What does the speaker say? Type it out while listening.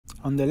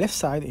On the left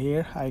side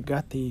here, I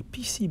got a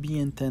PCB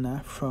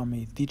antenna from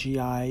a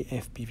DJI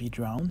FPV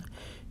drone.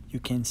 You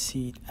can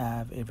see it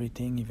have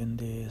everything, even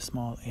the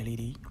small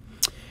LED.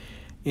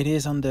 It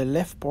is on the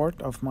left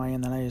port of my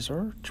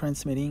analyzer,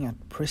 transmitting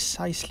at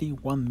precisely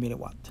 1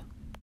 milliwatt.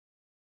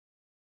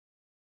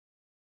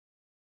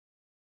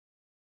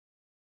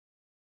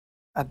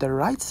 At the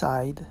right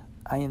side,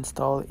 I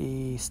install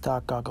a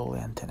stock goggle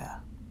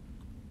antenna.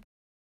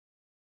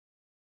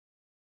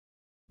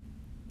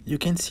 You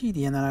can see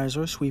the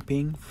analyzer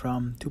sweeping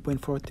from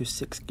 2.4 to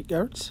 6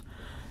 GHz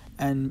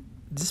and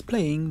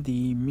displaying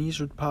the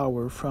measured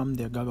power from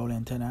the goggle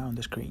antenna on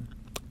the screen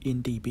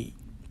in dB.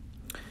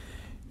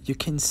 You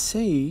can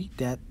say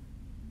that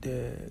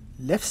the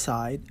left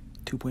side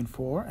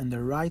 2.4 and the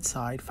right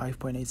side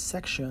 5.8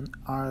 section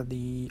are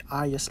the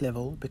highest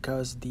level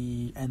because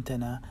the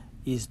antenna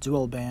is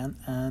dual band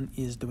and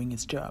is doing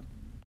its job.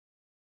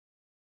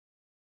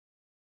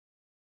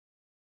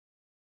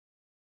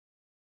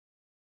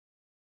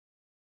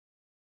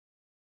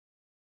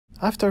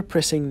 After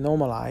pressing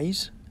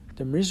normalize,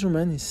 the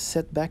measurement is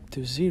set back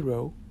to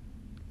 0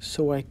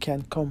 so I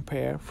can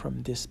compare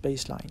from this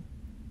baseline.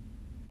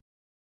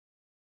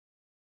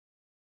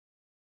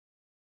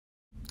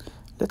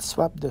 Let's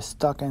swap the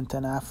stock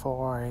antenna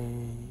for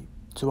a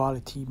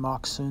Duality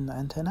MOX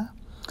antenna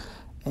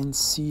and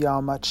see how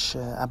much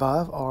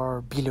above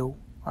or below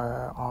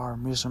our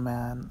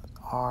measurement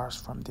are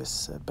from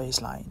this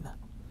baseline.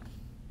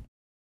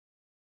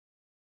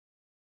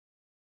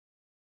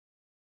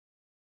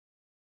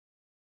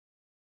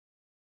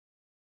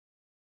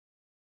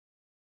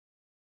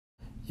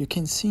 You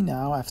can see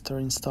now after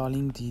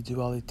installing the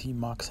Duality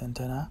MOX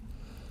antenna,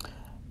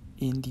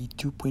 in the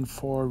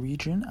 2.4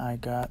 region I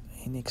got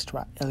an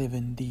extra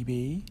 11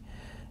 dB,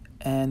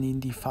 and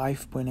in the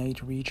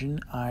 5.8 region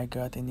I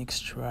got an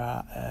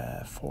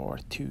extra 4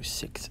 to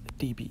 6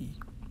 dB.